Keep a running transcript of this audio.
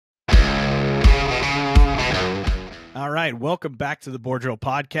All right, welcome back to the Boardrow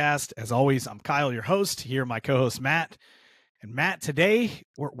Podcast. As always, I'm Kyle, your host. Here, my co-host Matt. And Matt, today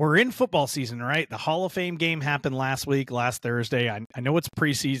we're in football season, right? The Hall of Fame game happened last Thursday. I know it's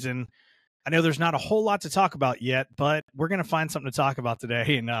preseason. I know there's not a whole lot to talk about yet, but we're going to find something to talk about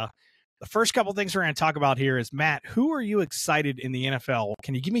today. And the first couple things we're going to talk about here is, Matt, who are you excited in the NFL?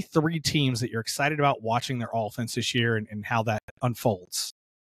 Can you give me 3 teams that you're excited about watching their offense this year and how that unfolds?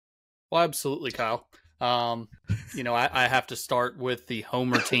 Well, absolutely, Kyle. I have to start with the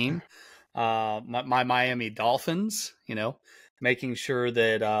homer team, my Miami Dolphins, making sure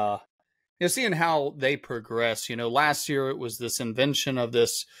that, seeing how they progress. Last year it was this invention of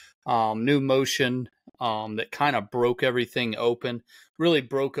this new motion that kind of broke everything open, really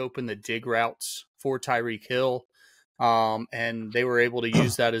broke open the dig routes for Tyreek Hill. And they were able to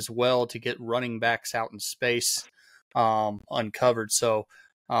use that as well to get running backs out in space uncovered. So,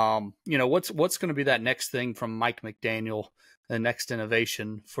 what's going to be that next thing from Mike McDaniel, the next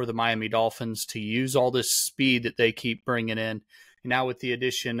innovation for the Miami Dolphins to use all this speed that they keep bringing in. Now with the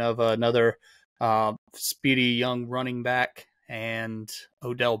addition of another speedy young running back and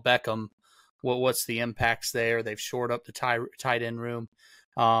Odell Beckham, what's the impacts there? They've shored up the tight end room.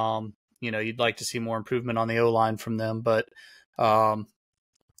 You'd like to see more improvement on the O-line from them, but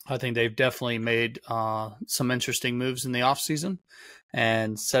I think they've definitely made some interesting moves in the offseason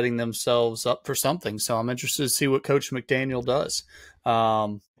and setting themselves up for something. So I'm interested to see what Coach McDaniel does.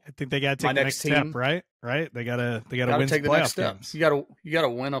 I think they got to take the next step, right? They got to win take the next step. Games. You got to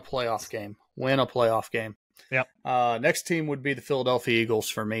win a playoff game. Yep. Next team would be the Philadelphia Eagles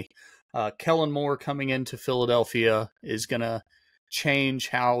for me. Kellen Moore coming into Philadelphia is going to change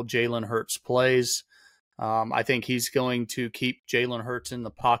how Jalen Hurts plays. I think he's going to keep Jalen Hurts in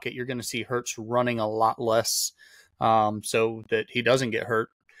the pocket. You're going to see Hurts running a lot less so that he doesn't get hurt.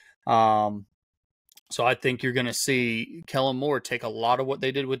 So I think you're going to see Kellen Moore take a lot of what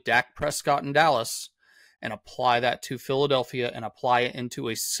they did with Dak Prescott in Dallas and apply that to Philadelphia and apply it into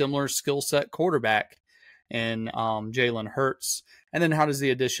a similar skill set quarterback in Jalen Hurts. And then how does the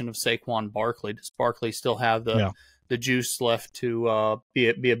addition of Saquon Barkley? Does Barkley still have the juice left to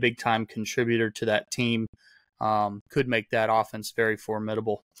be a big-time contributor to that team? Could make that offense very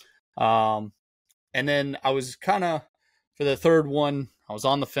formidable. And then I was kind of, for the third one, I was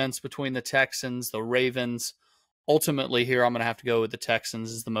on the fence between the Texans, the Ravens. Ultimately here, I'm going to have to go with the Texans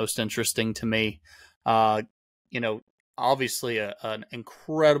is the most interesting to me. Obviously an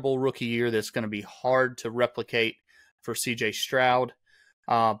incredible rookie year that's going to be hard to replicate for CJ Stroud.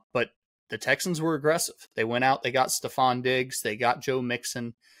 But the Texans were aggressive. They went out, they got Stephon Diggs, they got Joe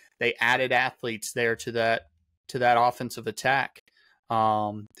Mixon. They added athletes there to that offensive attack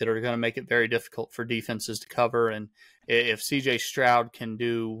that are going to make it very difficult for defenses to cover. And if CJ Stroud can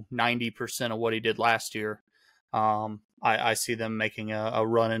do 90% of what he did last year, I see them making a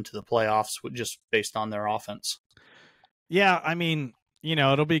run into the playoffs just based on their offense. Yeah, I mean,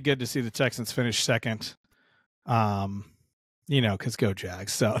 it'll be good to see the Texans finish second, because go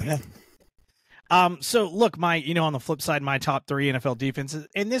Jags. So, so look, on the flip side, my top 3 NFL defenses,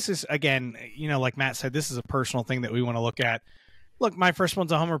 and this is, again, like Matt said, this is a personal thing that we want to look at. Look, my first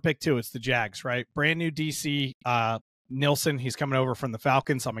one's a homer pick too. It's the Jags, right? Brand new DC, Nilsson, he's coming over from the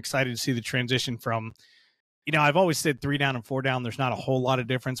Falcons. I'm excited to see the transition from, I've always said 3 down and 4 down. There's not a whole lot of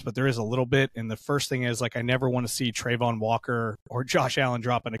difference, but there is a little bit. And the first thing is, I never want to see Trayvon Walker or Josh Allen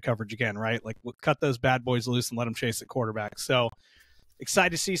drop into coverage again, right? We'll cut those bad boys loose and let them chase the quarterback. So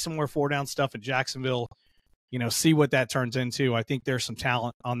excited to see some more 4 down stuff in Jacksonville, see what that turns into. I think there's some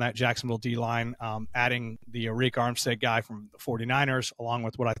talent on that Jacksonville D-line, adding the Arik Armstead guy from the 49ers, along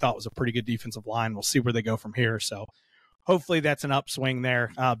with what I thought was a pretty good defensive line. We'll see where they go from here. So hopefully that's an upswing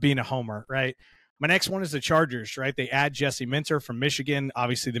there, being a homer, right? My next one is the Chargers, right? They add Jesse Minter from Michigan.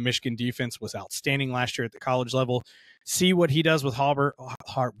 Obviously, the Michigan defense was outstanding last year at the college level. See what he does with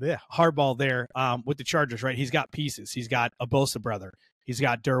Harbaugh there with the Chargers, right? He's got pieces. He's got a Bosa brother. He's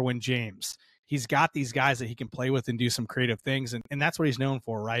got Derwin James. He's got these guys that he can play with and do some creative things, and that's what he's known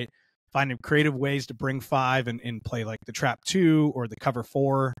for, right? Finding creative ways to bring 5 and play like the trap 2 or the cover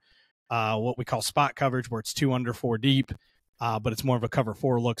 4, what we call spot coverage, where it's 2 under 4 deep, but it's more of a cover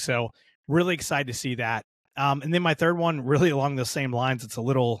 4 look. So really excited to see that. And then my third one, really along the same lines. It's a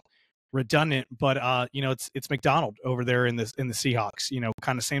little redundant, but it's McDonald over there in the Seahawks.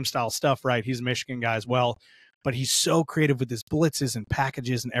 Kind of same style stuff, right? He's a Michigan guy as well, but he's so creative with his blitzes and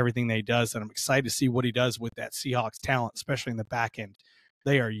packages and everything that he does. And I'm excited to see what he does with that Seahawks talent, especially in the back end.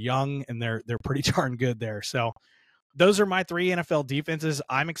 They are young and they're pretty darn good there. So those are my 3 NFL defenses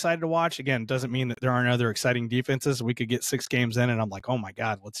I'm excited to watch. Again, doesn't mean that there aren't other exciting defenses. We could get 6 games in and I'm like, oh my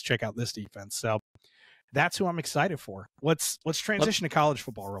God, let's check out this defense. So that's who I'm excited for. Let's transition to college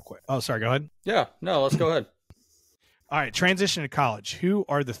football real quick. Oh, sorry, go ahead. Yeah, no, let's go ahead. All right, transition to college. Who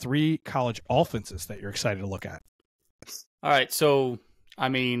are the 3 college offenses that you're excited to look at? All right, so I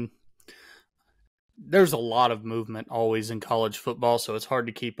mean, there's a lot of movement always in college football, so it's hard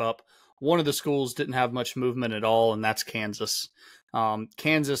to keep up. One of the schools didn't have much movement at all, and that's Kansas.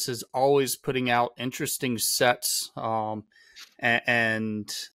 Kansas is always putting out interesting sets,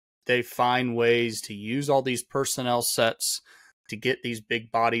 and they find ways to use all these personnel sets to get these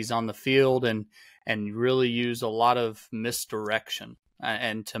big bodies on the field and really use a lot of misdirection.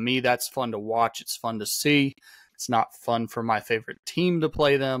 And to me, that's fun to watch. It's fun to see. It's not fun for my favorite team to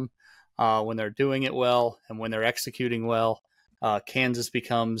play them when they're doing it well and when they're executing well. Kansas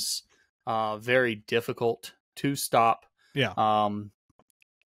becomes very difficult to stop. Yeah.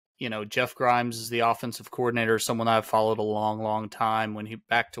 Jeff Grimes is the offensive coordinator, someone I've followed a long, long time when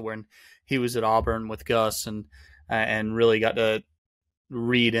he was at Auburn with Gus and really got to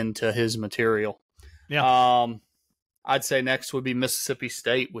read into his material. Yeah. I'd say next would be Mississippi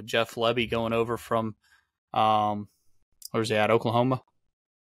State with Jeff Lebby going over from where's he at? Oklahoma?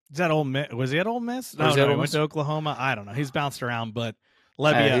 Is that Ole Miss? Was he at Ole Miss? No, he went to Oklahoma. I don't know. He's bounced around, but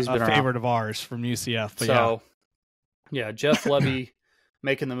Lebby, a favorite of ours from UCF. But Jeff Lebby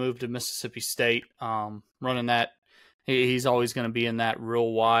making the move to Mississippi State, running that. He's always going to be in that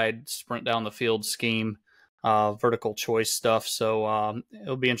real wide sprint down the field scheme, vertical choice stuff. So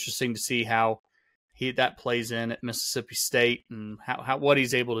it'll be interesting to see how that plays in at Mississippi State and what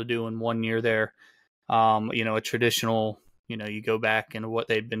he's able to do in 1 year there. A traditional, you go back into what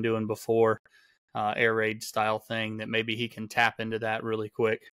they'd been doing before, air raid style thing that maybe he can tap into that really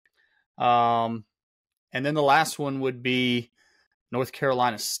quick. And then the last one would be North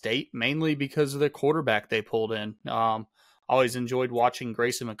Carolina State, mainly because of the quarterback they pulled in. Always enjoyed watching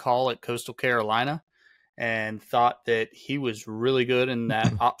Grayson McCall at Coastal Carolina and thought that he was really good in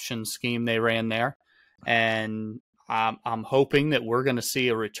that option scheme they ran there. And I'm hoping that we're going to see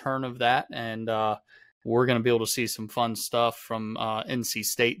a return of that, and we're going to be able to see some fun stuff from NC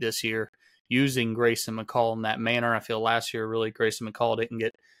State this year using Grayson McCall in that manner. I feel last year really Grayson McCall didn't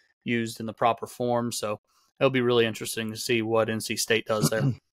get used in the proper form, so it'll be really interesting to see what NC State does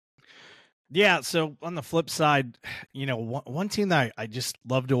there. Yeah, so on the flip side, one team that I just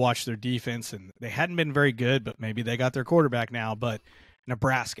love to watch their defense, and they hadn't been very good, but maybe they got their quarterback now, but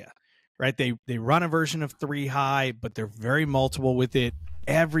Nebraska, right? They run a version of 3 high, but they're very multiple with it.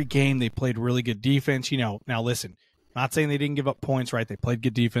 Every game they played really good defense. Now listen, not saying they didn't give up points, right? They played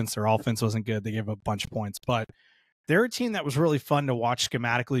good defense. Their offense wasn't good. They gave up a bunch of points, but they're a team that was really fun to watch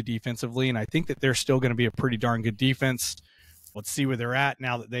schematically defensively, and I think that they're still going to be a pretty darn good defense. Let's see where they're at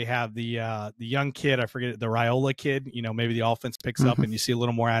now that they have the young kid. I forget the Raiola kid. Maybe the offense picks up and you see a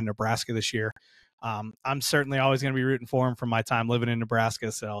little more out of Nebraska this year. I'm certainly always going to be rooting for him from my time living in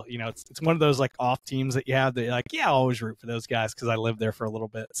Nebraska. So, it's one of those like off teams that you have that you're like, yeah, I'll always root for those guys because I lived there for a little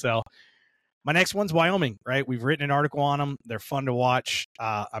bit. So my next one's Wyoming, right? We've written an article on them. They're fun to watch.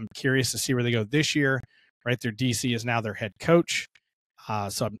 I'm curious to see where they go this year, right? Their DC is now their head coach.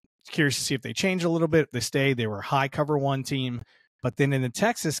 So I'm curious to see if they change a little bit. If they stay, they were a high cover 1 team. But then in the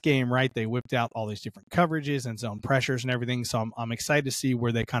Texas game, right, they whipped out all these different coverages and zone pressures and everything. So I'm excited to see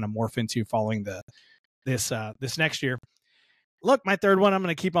where they kind of morph into following this next year. Look, my third one, I'm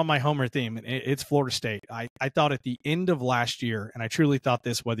going to keep on my homer theme, and it's Florida State. I thought at the end of last year, and I truly thought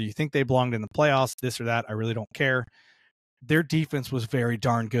this, whether you think they belonged in the playoffs, this or that, I really don't care. Their defense was very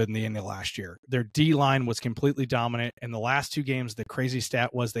darn good in the end of last year. Their D-line was completely dominant. In the last 2 games, the crazy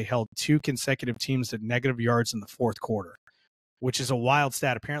stat was they held 2 consecutive teams at negative yards in the 4th quarter, which is a wild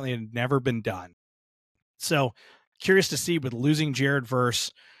stat. Apparently it had never been done. So curious to see with losing Jared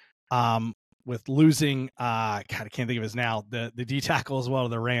Verse, with losing, God, I can't think of his now, the D tackle as well to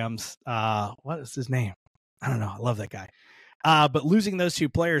the Rams. What is his name? I don't know. I love that guy. But losing those 2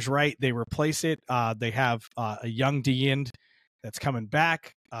 players, right, they replace it. They have a young D-end that's coming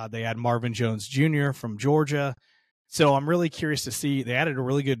back. They had Marvin Jones Jr. from Georgia. So I'm really curious to see. They added a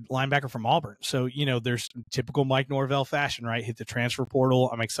really good linebacker from Auburn. So, there's typical Mike Norvell fashion, right? Hit the transfer portal.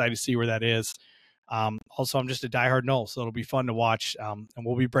 I'm excited to see where that is. Also, I'm just a diehard Knoll, so it'll be fun to watch. And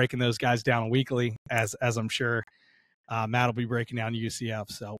we'll be breaking those guys down weekly, as I'm sure Matt will be breaking down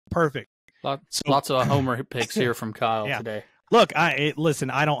UCF. So perfect. Lots of homer picks here from Kyle today. Look, listen,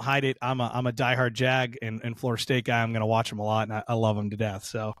 I don't hide it. I'm a diehard Jag and Florida State guy. I'm going to watch them a lot, and I love them to death.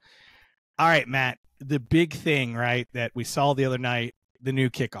 So, all right, Matt, the big thing, right, that we saw the other night, the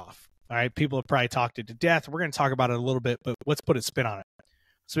new kickoff. All right, people have probably talked it to death. We're going to talk about it a little bit, but let's put a spin on it.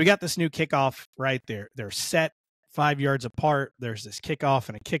 So we got this new kickoff right there. They're set 5 yards apart. There's this kickoff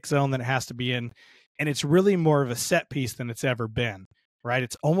and a kick zone that it has to be in. and it's really more of a set piece than it's ever been, right?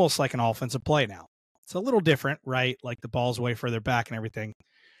 It's almost like an offensive play now. It's a little different, right? Like the ball's way further back and everything.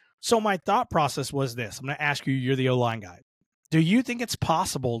 So my thought process was this. I'm going to ask you, you're the O-line guy. Do you think it's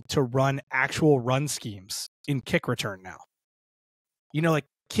possible to run actual run schemes in kick return now? You know, like,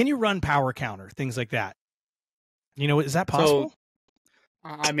 can you run power counter, things like that? You know, is that possible? So,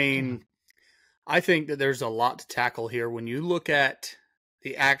 I mean, I think that there's a lot to tackle here when you look at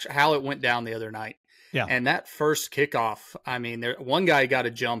the how it went down the other night. Yeah. And that first kickoff, I mean, one guy got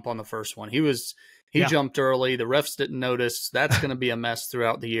a jump on the first one. He jumped early. The refs didn't notice. That's going to be a mess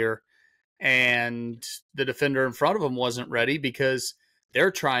throughout the year. And the defender in front of him wasn't ready because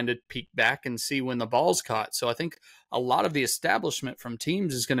they're trying to peek back and see when the ball's caught. So I think a lot of the establishment from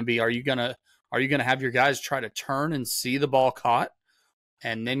teams is going to be, are you going to have your guys try to turn and see the ball caught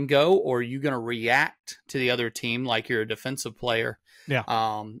and then go, or are you going to react to the other team like you're a defensive player? Yeah.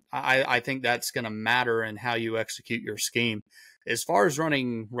 I think that's going to matter in how you execute your scheme. As far as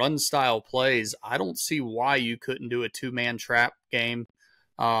running run style plays, I don't see why you couldn't do a 2-man trap game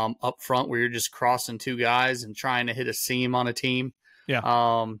up front where you're just crossing 2 guys and trying to hit a seam on a team.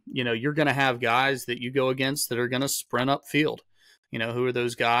 Yeah. You know, you're going to have guys that you go against that are going to sprint up field. You know, who are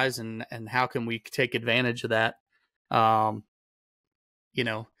those guys and how can we take advantage of that? You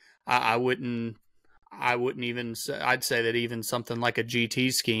know, I wouldn't even say, I'd say that even something like a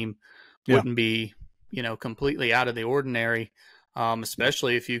GT scheme wouldn't be, you know, completely out of the ordinary.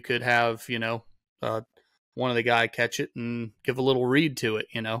 Especially if you could have, you know, one of the guy catch it and give a little read to it,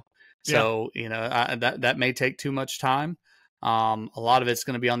 you know? So, you know, that may take too much time. A lot of it's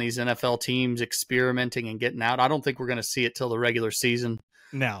going to be on these NFL teams experimenting and getting out. I don't think we're going to see it till the regular season.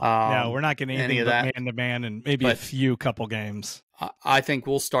 No, we're not getting anything but man-to-man and maybe a few couple games. I think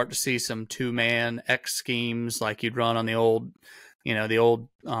we'll start to see some 2-man X schemes like you'd run on the old, you know, the old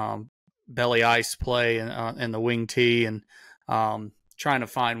belly ice play and the wing tee and trying to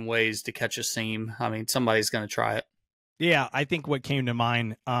find ways to catch a seam. I mean, somebody's going to try it. Yeah, I think what came to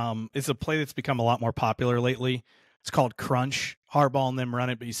mind is a play that's become a lot more popular lately. It's called crunch. Harbaugh and them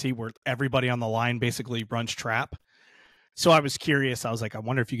run it, but you see where everybody on the line basically runs trap. So I was curious. I was like, I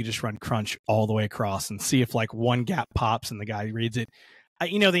wonder if you could just run crunch all the way across and see if like one gap pops and the guy reads it.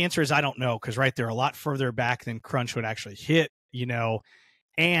 You know, the answer is I don't know because, right, they're a lot further back than crunch would actually hit, you know.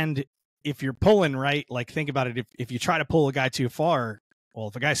 And if you're pulling, right, like think about it. If you try to pull a guy too far, well,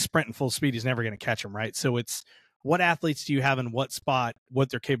 if a guy's sprinting full speed, he's never going to catch him, right? So it's what athletes do you have in what spot, what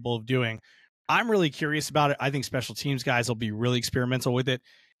they're capable of doing. I'm really curious about it. I think special teams guys will be really experimental with it.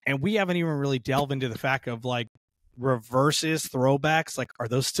 And we haven't even really delved into the fact of like reverses, throwbacks. Like, are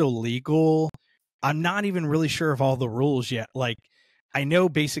those still legal? I'm not even really sure of all the rules yet. Like, I know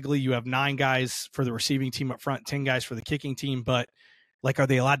basically you have 9 guys for the receiving team up front, 10 guys for the kicking team, but like, are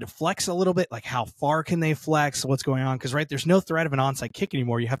they allowed to flex a little bit? Like, how far can they flex? What's going on? Because, right, there's no threat of an onside kick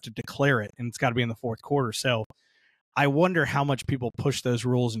anymore. You have to declare it, and it's got to be in the fourth quarter. So I wonder how much people push those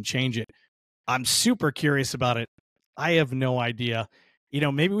rules and change it. I'm super curious about it. I have no idea. You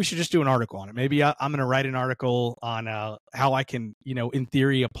know, maybe we should just do an article on it. Maybe I'm going to write an article on how I can, you know, in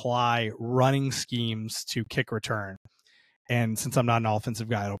theory, apply running schemes to kick return. And since I'm not an offensive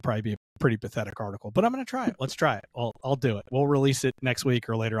guy, it'll probably be a pretty pathetic article. But I'm going to try it. Let's try it. I'll do it. We'll release it next week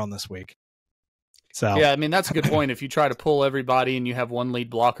or later on this week. So yeah, I mean, that's a good point. If you try to pull everybody and you have one lead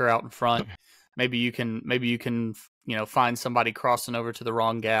blocker out in front, maybe you can, you know, find somebody crossing over to the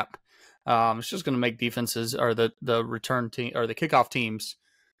wrong gap. It's just going to make defenses or the return team or the kickoff teams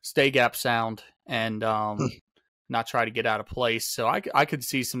stay gap sound and not try to get out of place. So I could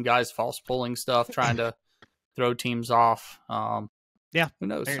see some guys false pulling stuff, trying to throw teams off. Yeah, who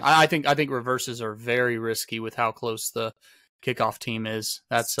knows? I think reverses are very risky with how close the kickoff team is.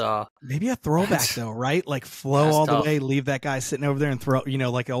 That's maybe a throwback though, right? Like flow all the way, leave that guy sitting over there and throw. You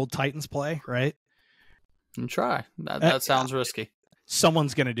know, like an old Titans play, right? And try that sounds risky.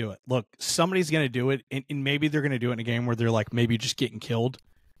 Someone's going to do it. Look, somebody's going to do it, and maybe they're going to do it in a game where they're like maybe just getting killed,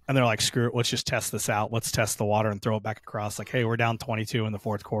 and they're like, screw it, let's just test this out. Let's test the water and throw it back across. Like, hey, we're down 22 in the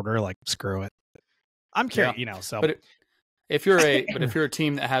fourth quarter. Like, screw it. I'm curious, you know. So, but if you're a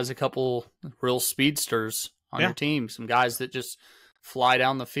team that has a couple real speedsters on your team, some guys that just fly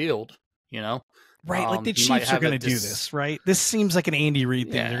down the field, you know, right? Like the Chiefs are going to do this, right? This seems like an Andy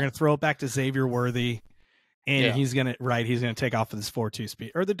Reid thing. They're going to throw it back to Xavier Worthy. And he's going to take off with his 4.2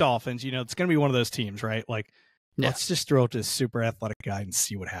 speed. Or the Dolphins, you know, it's going to be one of those teams, right? Like, let's just throw it to this super athletic guy and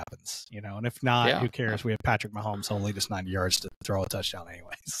see what happens, you know? And if not, who cares? We have Patrick Mahomes, he'll lead us 90 yards to throw a touchdown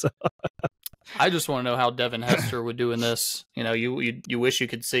anyway. So I just want to know how Devin Hester would do in this. You know, you wish you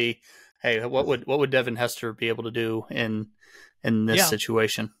could see, hey, what would Devin Hester be able to do in this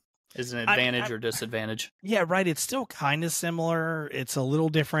situation? is an advantage or disadvantage. Yeah, right. It's still kind of similar. It's a little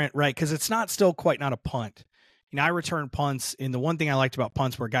different, right? Because it's not a punt. I returned punts, and the one thing I liked about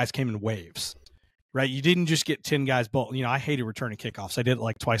punts were guys came in waves, right? You didn't just get 10 guys bolt. I hated returning kickoffs. I did it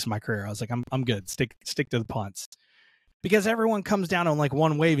like twice in my career. I was like, I'm good. Stick to the punts. Because everyone comes down on like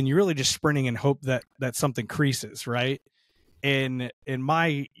one wave, and you're really just sprinting and hope that something creases, right? And in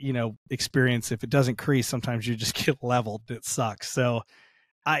my, experience, if it doesn't crease, sometimes you just get leveled. It sucks. So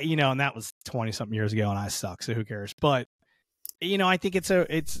and that was 20 something years ago, and I suck. So who cares? But I think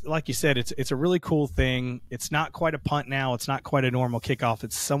it's like you said, it's a really cool thing. It's not quite a punt now. It's not quite a normal kickoff.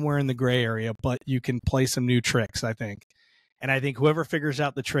 It's somewhere in the gray area, but you can play some new tricks, I think. And I think whoever figures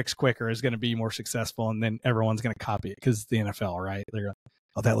out the tricks quicker is going to be more successful, and then everyone's going to copy it because it's the NFL, right? They're going,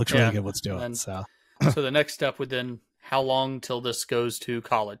 oh, that looks really good. Let's do it. So the next step would then, how long till this goes to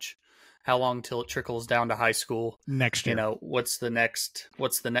college? How long till it trickles down to high school next year? What's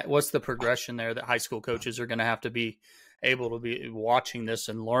the progression there that high school coaches are going to have to be able to be watching this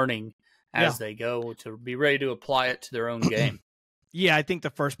and learning as they go to be ready to apply it to their own game? Yeah, I think the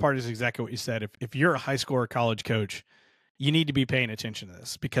first part is exactly what you said. If you're a high school or college coach, you need to be paying attention to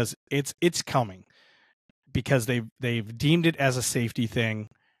this because it's coming, because they've deemed it as a safety thing.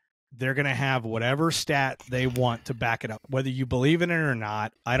 They're going to have whatever stat they want to back it up. Whether you believe in it or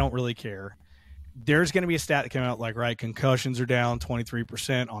not, I don't really care. There's going to be a stat that came out like, right, concussions are down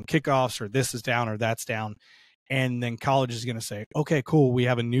 23% on kickoffs, or this is down or that's down. And then college is going to say, okay, cool, we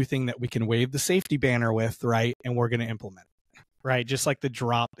have a new thing that we can wave the safety banner with, right? And we're going to implement it, right? Just like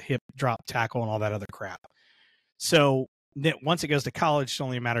the hip drop tackle and all that other crap. So once it goes to college, it's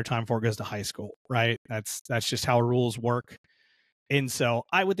only a matter of time before it goes to high school, right? That's just how rules work. And so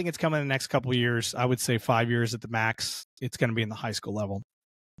I would think it's coming in the next couple of years. I would say 5 years at the max. It's going to be in the high school level.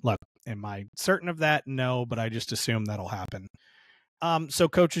 Look, am I certain of that? No, but I just assume that'll happen. So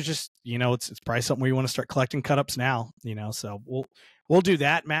coaches just, it's probably something where you want to start collecting cut-ups now, so we'll do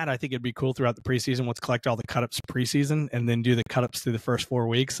that, Matt. I think it'd be cool throughout the preseason. Let's collect all the cut-ups preseason and then do the cut-ups through the first 4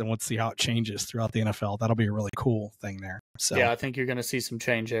 weeks, and let's see how it changes throughout the NFL. That'll be a really cool thing there. So yeah, I think you're going to see some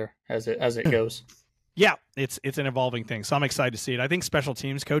change there as it goes. Yeah, it's an evolving thing. So I'm excited to see it. I think special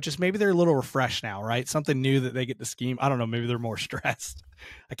teams coaches, maybe they're a little refreshed now, right? Something new that they get to scheme. I don't know. Maybe they're more stressed.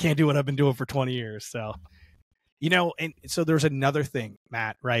 I can't do what I've been doing for 20 years. So, and so there's another thing,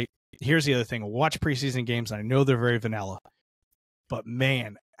 Matt, right? Here's the other thing. We'll watch preseason games, and I know they're very vanilla. But,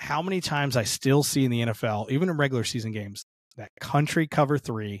 man, how many times I still see in the NFL, even in regular season games, that country cover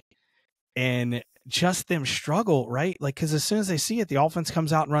 3 and just them struggle, right? Like, because as soon as they see it, the offense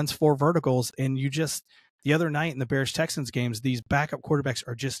comes out and runs 4 verticals, and the other night in the Bears-Texans games, these backup quarterbacks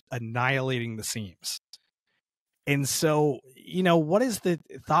are just annihilating the seams. And so, what is the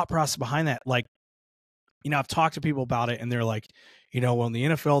thought process behind that? Like, I've talked to people about it, and they're like, well, in the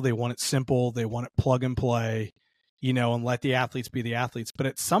NFL, they want it simple, they want it plug and play, and let the athletes be the athletes. But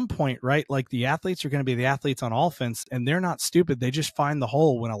at some point, right, like the athletes are going to be the athletes on offense, and they're not stupid. They just find the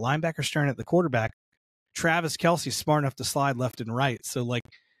hole. When a linebacker's staring at the quarterback, Travis Kelce's smart enough to slide left and right. So, like,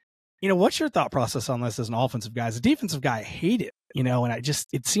 what's your thought process on this as an offensive guy? As a defensive guy, I hate it, and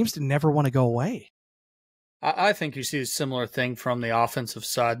it seems to never want to go away. I think you see a similar thing from the offensive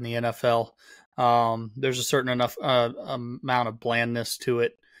side in the NFL. There's a certain enough amount of blandness to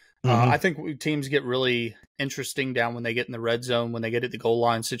it. I think teams get really interesting down when they get in the red zone, when they get at the goal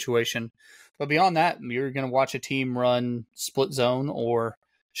line situation. But beyond that, you're going to watch a team run split zone or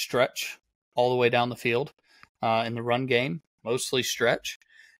stretch all the way down the field in the run game, mostly stretch.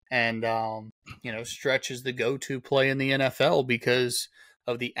 And, stretch is the go-to play in the NFL because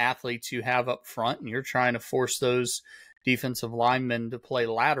of the athletes you have up front, and you're trying to force those defensive linemen to play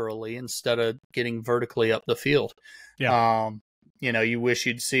laterally instead of getting vertically up the field. Yeah. You wish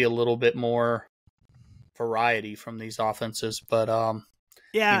you'd see a little bit more variety from these offenses, but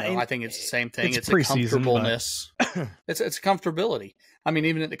I think it's the same thing. It's a comfortableness. It's comfortability. I mean,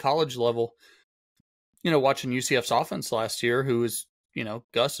 even at the college level, watching UCF's offense last year, who is,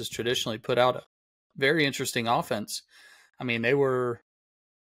 Gus has traditionally put out a very interesting offense. I mean, they were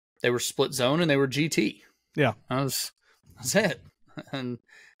split zone and they were GT. Yeah. That's it. And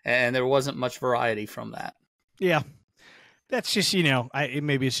there wasn't much variety from that. Yeah. That's just,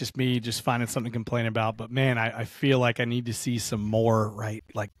 maybe it's just me just finding something to complain about, but man, I feel like I need to see some more, right?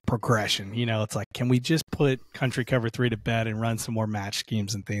 Like progression, it's like, can we just put country cover 3 to bed and run some more match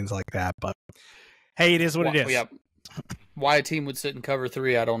schemes and things like that? But hey, it is what it is. Yeah. Why a team would sit in cover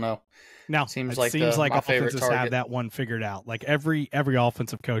 3, I don't know. No, seems like my favorite offenses target. have that one figured out. Like every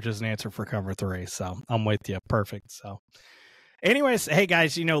offensive coach has an answer for cover 3. So I'm with you. Perfect. So Anyways, hey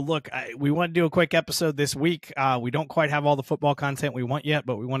guys, look, we want to do a quick episode this week. We don't quite have all the football content we want yet,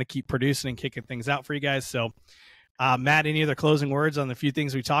 but we want to keep producing and kicking things out for you guys. So, Matt, any other closing words on the few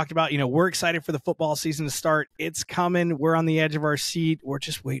things we talked about? We're excited for the football season to start. It's coming. We're on the edge of our seat. We're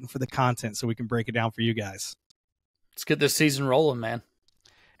just waiting for the content so we can break it down for you guys. Let's get this season rolling, man.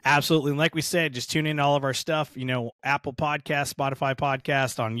 Absolutely. And like we said, just tune in to all of our stuff, Apple Podcast, Spotify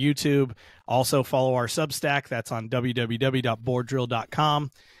Podcast, on YouTube. Also follow our Substack. That's on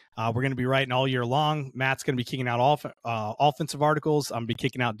www.boarddrill.com. We're going to be writing all year long. Matt's going to be kicking out offensive articles. I'm going to be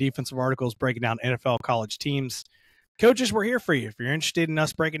kicking out defensive articles, breaking down NFL college teams. Coaches, we're here for you. If you're interested in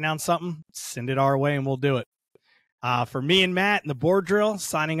us breaking down something, send it our way and we'll do it. For me and Matt and the Board Drill,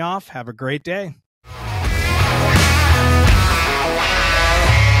 signing off. Have a great day.